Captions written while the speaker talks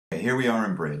Okay, here we are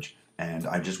in Bridge, and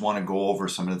I just want to go over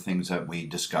some of the things that we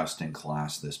discussed in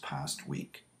class this past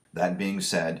week. That being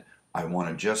said, I want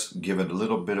to just give it a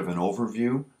little bit of an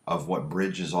overview of what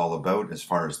Bridge is all about as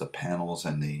far as the panels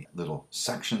and the little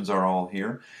sections are all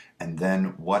here. And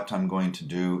then what I'm going to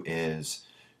do is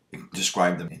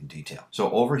describe them in detail.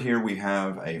 So over here we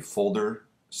have a folder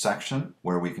section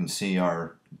where we can see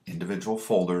our individual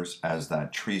folders as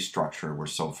that tree structure we're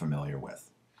so familiar with.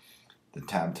 The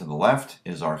tab to the left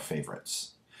is our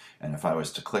favorites. And if I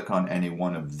was to click on any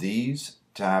one of these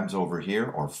tabs over here,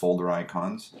 or folder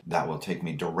icons, that will take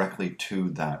me directly to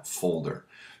that folder.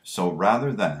 So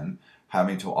rather than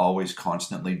having to always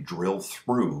constantly drill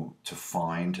through to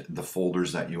find the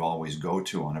folders that you always go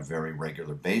to on a very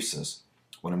regular basis,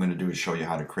 what I'm going to do is show you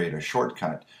how to create a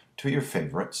shortcut to your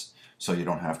favorites so you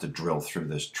don't have to drill through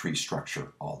this tree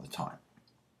structure all the time.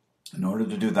 In order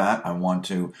to do that, I want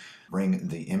to bring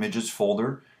the images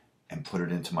folder and put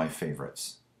it into my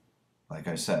favorites. Like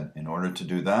I said, in order to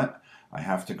do that, I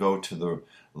have to go to the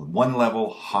one level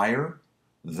higher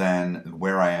than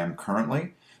where I am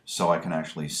currently so I can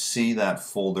actually see that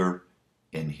folder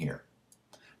in here.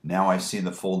 Now I see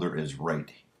the folder is right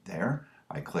there.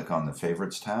 I click on the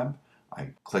favorites tab.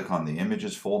 I click on the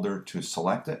images folder to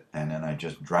select it, and then I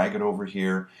just drag it over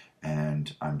here,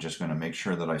 and I'm just going to make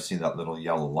sure that I see that little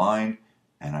yellow line,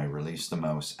 and I release the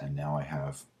mouse, and now I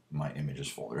have my images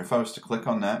folder. If I was to click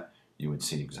on that, you would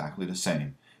see exactly the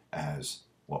same as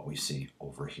what we see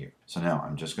over here. So now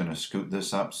I'm just going to scoot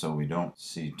this up so we don't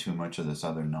see too much of this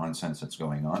other nonsense that's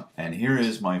going on. And here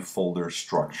is my folder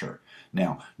structure.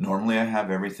 Now, normally I have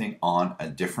everything on a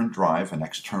different drive, an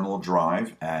external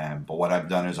drive, but what I've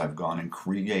done is I've gone and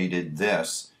created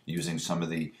this using some of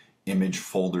the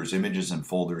images and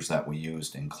folders that we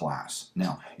used in class.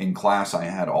 Now, in class I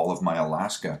had all of my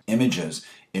Alaska images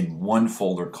in one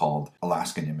folder called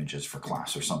Alaskan Images for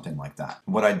Class or something like that.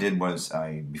 What I did was,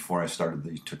 before I started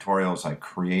the tutorials, I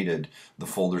created the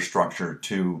folder structure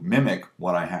to mimic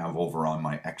what I have over on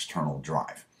my external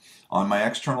drive. On my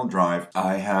external drive,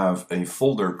 I have a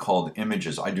folder called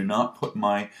Images. I do not put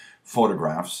my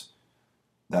photographs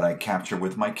that I capture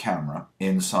with my camera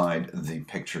inside the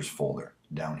Pictures folder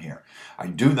down here. I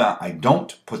do that. I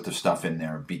don't put the stuff in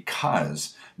there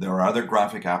because there are other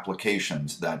graphic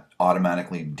applications that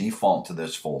automatically default to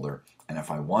this folder, and if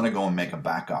I want to go and make a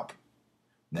backup,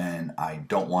 then I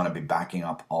don't want to be backing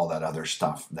up all that other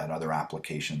stuff that other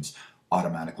applications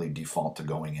automatically default to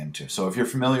going into. So if you're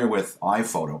familiar with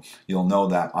iPhoto, you'll know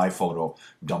that iPhoto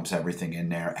dumps everything in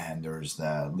there, and there's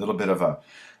a little bit of a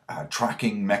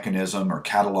tracking mechanism or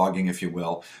cataloging, if you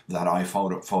will, that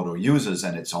iPhoto uses,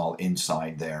 and it's all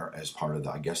inside there as part of the,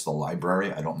 I guess, the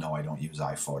library. I don't know, I don't use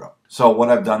iPhoto. So what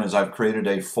I've done is I've created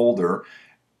a folder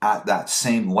at that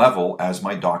same level as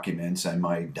my documents and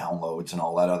my downloads and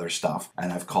all that other stuff,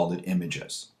 and I've called it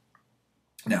Images.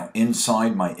 Now,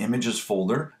 inside my Images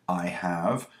folder, I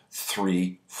have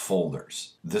 3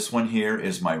 folders. This one here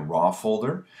is my raw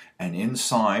folder, and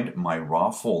inside my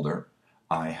raw folder,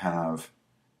 I have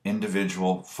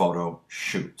individual photo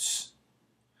shoots.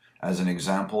 As an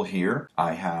example here,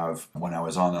 I have, when I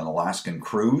was on an Alaskan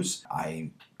cruise, I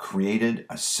created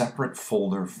a separate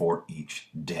folder for each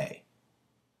day.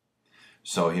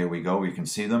 So here we go, we can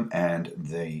see them, and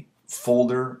the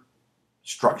folder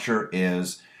structure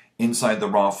is inside the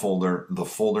raw folder. The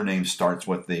folder name starts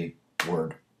with the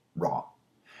word raw.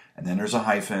 And then there's a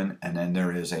hyphen, and then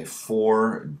there is a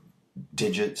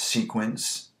 4-digit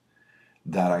sequence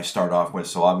that I start off with.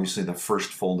 So obviously the first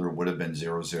folder would have been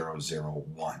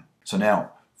 0001. So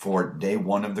now for day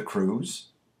 1 of the cruise,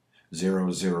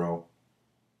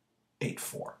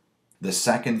 0084. The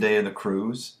second day of the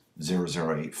cruise,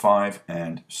 0085,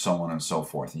 and so on and so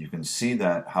forth. And you can see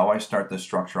that how I start this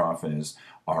structure off is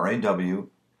RAW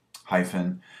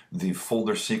hyphen the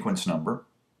folder sequence number,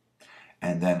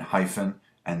 and then hyphen,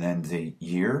 and then the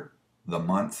year, the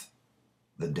month,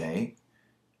 the day,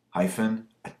 hyphen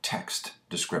a text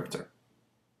descriptor.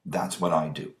 That's what I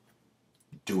do.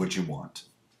 Do what you want.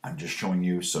 I'm just showing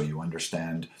you so you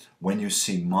understand when you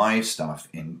see my stuff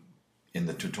in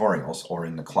the tutorials or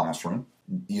in the classroom,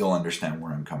 you'll understand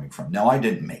where I'm coming from. Now, I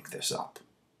didn't make this up.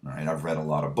 All right? I've read a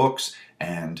lot of books,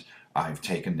 and I've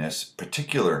taken this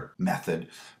particular method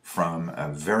from a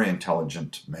very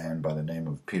intelligent man by the name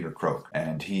of Peter Croak,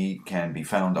 and he can be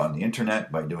found on the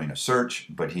internet by doing a search,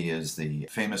 but he is the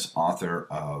famous author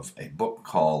of a book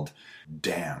called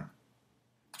Damn.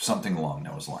 something along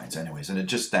those lines anyways, and it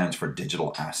just stands for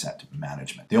digital asset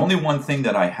management. The only one thing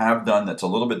that I have done that's a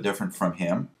little bit different from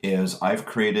him is I've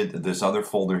created this other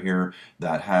folder here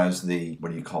that has the,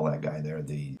 what do you call that guy there,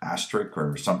 the asterisk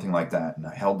or something like that, and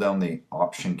I held down the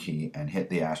option key and hit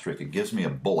the asterisk. It gives me a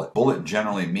bullet. Bullet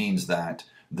generally means that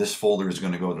this folder is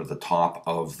going to go to the top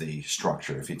of the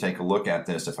structure. If you take a look at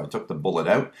this, if I took the bullet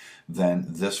out, then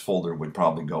this folder would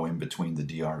probably go in between the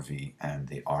DRV and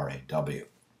the RAW.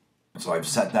 So I've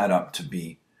set that up to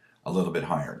be a little bit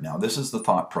higher. Now this is the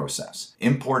thought process.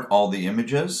 Import all the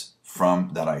images from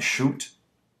that I shoot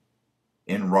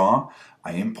in RAW.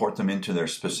 I import them into their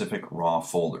specific RAW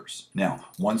folders. Now,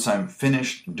 once I'm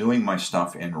finished doing my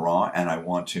stuff in RAW and I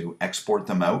want to export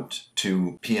them out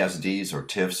to PSDs or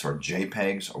TIFFs or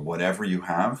JPEGs or whatever you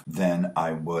have, then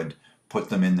I would put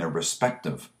them in their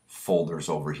respective folders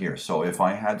over here. So if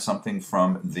I had something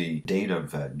from the date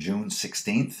of June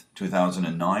 16th,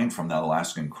 2009 from that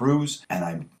Alaskan cruise, and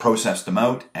I processed them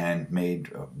out and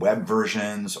made web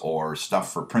versions or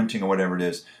stuff for printing or whatever it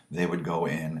is, they would go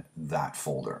in that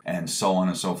folder, and so on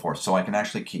and so forth. So I can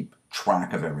actually keep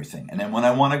track of everything. And then when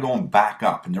I want to go and back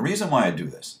up, and the reason why I do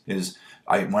this is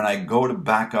when I go to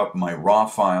back up my RAW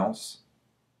files,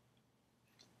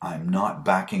 I'm not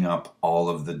backing up all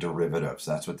of the derivatives.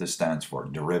 That's what this stands for,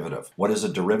 derivative. What is a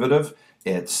derivative?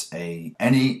 It's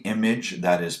any image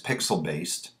that is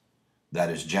pixel-based that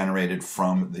is generated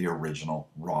from the original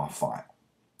RAW file.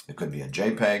 It could be a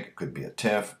JPEG, it could be a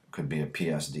TIFF, it could be a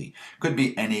PSD. It could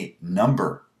be any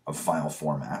number of file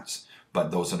formats, but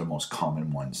those are the most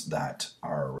common ones that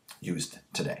are used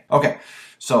today. Okay,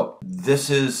 so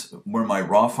this is where my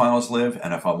RAW files live,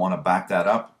 and if I want to back that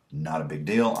up, not a big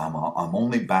deal. I'm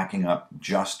only backing up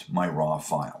just my RAW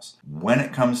files. When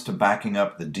it comes to backing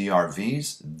up the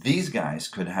DRVs, these guys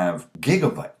could have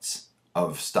gigabytes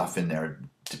of stuff in there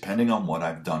depending on what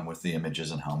I've done with the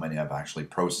images and how many I've actually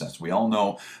processed. We all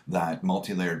know that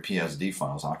multi-layered PSD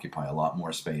files occupy a lot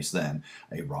more space than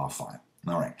a RAW file.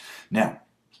 All right, now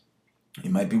you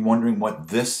might be wondering what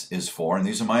this is for, and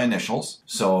these are my initials.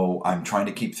 So I'm trying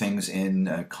to keep things in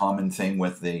a common thing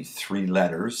with the 3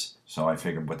 letters. So I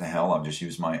figured, what the hell, I'll just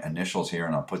use my initials here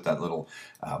and I'll put that little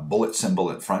bullet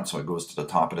symbol at front so it goes to the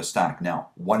top of the stack. Now,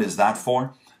 what is that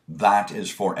for? That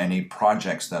is for any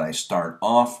projects that I start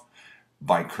off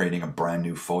by creating a brand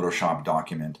new Photoshop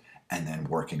document and then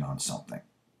working on something.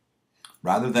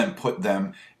 Rather than put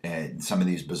them, some of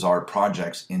these bizarre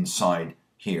projects inside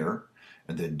here,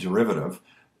 the derivative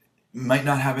might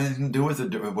not have anything to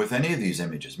do with any of these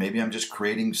images. Maybe I'm just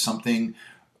creating something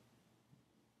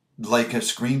like a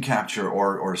screen capture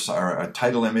or a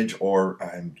title image, or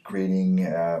I'm creating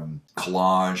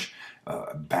collage,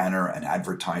 banner, an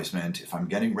advertisement. If I'm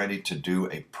getting ready to do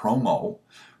a promo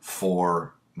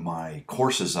for my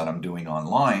courses that I'm doing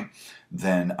online,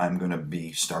 then I'm going to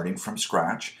be starting from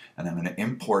scratch, and I'm going to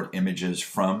import images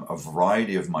from a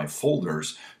variety of my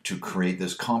folders to create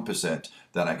this composite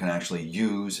that I can actually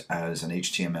use as an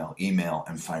HTML email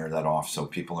and fire that off, so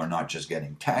people are not just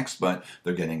getting text, but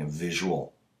they're getting a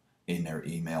visual in their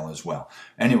email as well.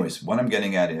 Anyways, what I'm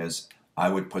getting at is I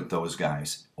would put those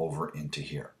guys over into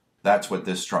here. That's what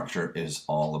this structure is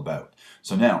all about.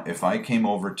 So now, if I came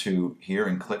over to here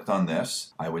and clicked on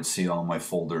this, I would see all my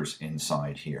folders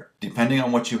inside here. Depending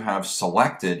on what you have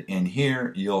selected in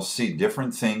here, you'll see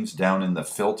different things down in the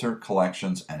filter,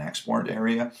 collections, and export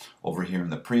area, over here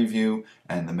in the preview,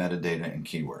 and the metadata and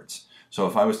keywords. So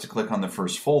if I was to click on the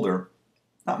first folder,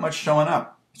 not much showing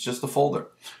up. It's just a folder.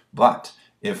 But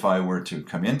if I were to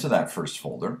come into that first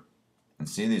folder and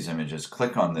see these images,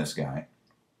 click on this guy,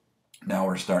 now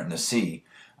we're starting to see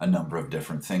a number of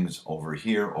different things over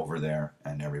here, over there,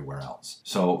 and everywhere else.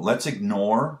 So let's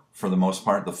ignore, for the most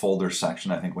part, the folder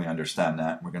section. I think we understand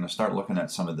that. We're going to start looking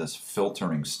at some of this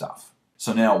filtering stuff.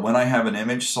 So now, when I have an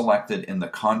image selected in the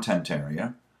content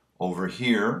area, over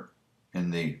here in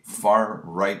the far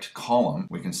right column,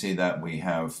 we can see that we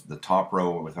have the top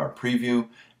row with our preview,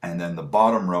 and then the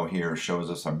bottom row here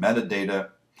shows us our metadata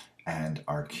and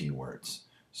our keywords.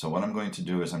 So what I'm going to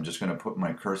do is I'm just going to put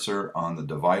my cursor on the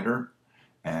divider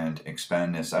and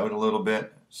expand this out a little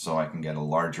bit so I can get a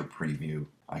larger preview.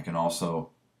 I can also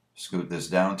scoot this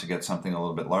down to get something a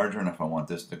little bit larger, and if I want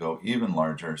this to go even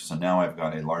larger, so now I've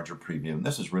got a larger preview, and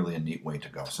this is really a neat way to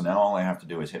go. So now all I have to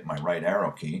do is hit my right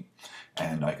arrow key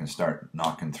and I can start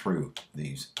knocking through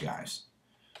these guys.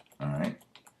 All right,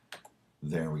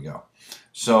 there we go.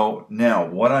 So now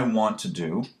what I want to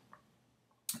do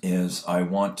is I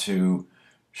want to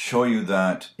show you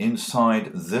that inside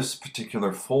this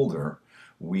particular folder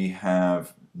we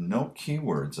have no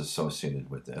keywords associated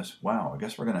with this. Wow, I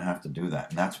guess we're going to have to do that,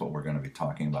 and that's what we're going to be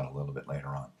talking about a little bit later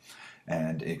on.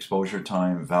 and exposure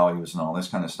time values and all this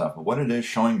kind of stuff. But what it is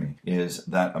showing me is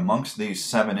that amongst these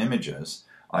 7 images,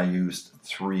 I used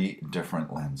 3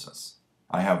 different lenses.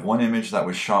 I have one image that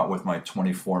was shot with my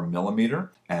 24mm,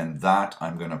 and that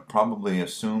I'm going to probably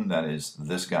assume that is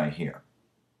this guy here.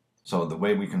 So the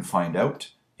way we can find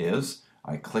out is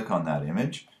I click on that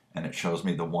image and it shows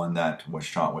me the one that was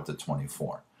shot with the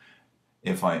 24.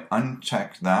 If I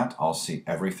uncheck that, I'll see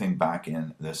everything back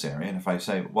in this area. And if I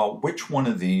say, well, which one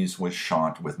of these was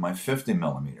shot with my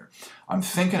 50mm? I'm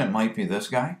thinking it might be this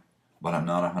guy, but I'm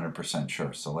not 100%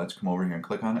 sure. So let's come over here and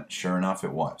click on it. Sure enough,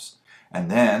 it was. And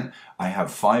then I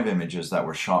have 5 images that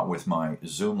were shot with my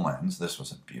zoom lens. This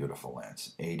was a beautiful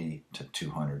lens, 80 to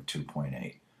 200,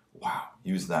 2.8. Wow,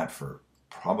 used that for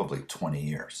probably 20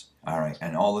 years. All right,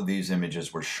 and all of these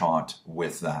images were shot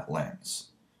with that lens.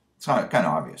 It's kind of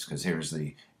obvious because here's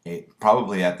the,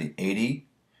 probably at the 80,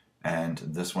 and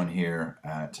this one here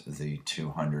at the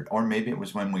 200. Or maybe it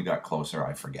was when we got closer,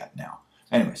 I forget now.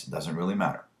 Anyways, it doesn't really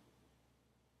matter.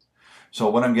 So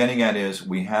what I'm getting at is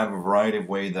we have a variety of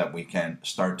ways that we can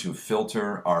start to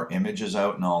filter our images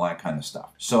out and all that kind of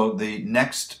stuff. So the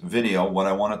next video, what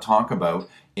I want to talk about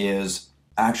is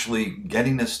actually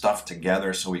getting this stuff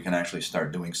together so we can actually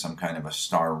start doing some kind of a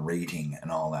star rating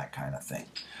and all that kind of thing.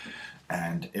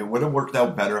 And it would have worked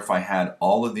out better if I had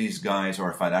all of these guys,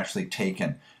 or if I'd actually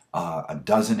taken a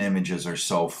dozen images or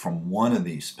so from one of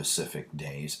these specific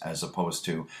days, as opposed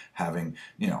to having,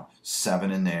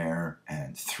 7 in there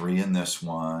and 3 in this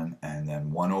one, and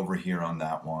then 1 over here on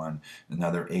that one,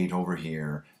 another 8 over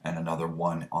here, and another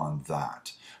 1 on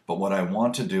that. But what I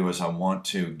want to do is I want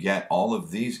to get all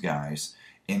of these guys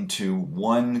into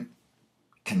one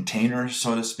container,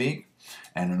 so to speak.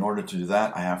 And in order to do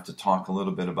that, I have to talk a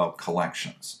little bit about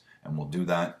collections, and we'll do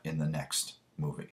that in the next movie.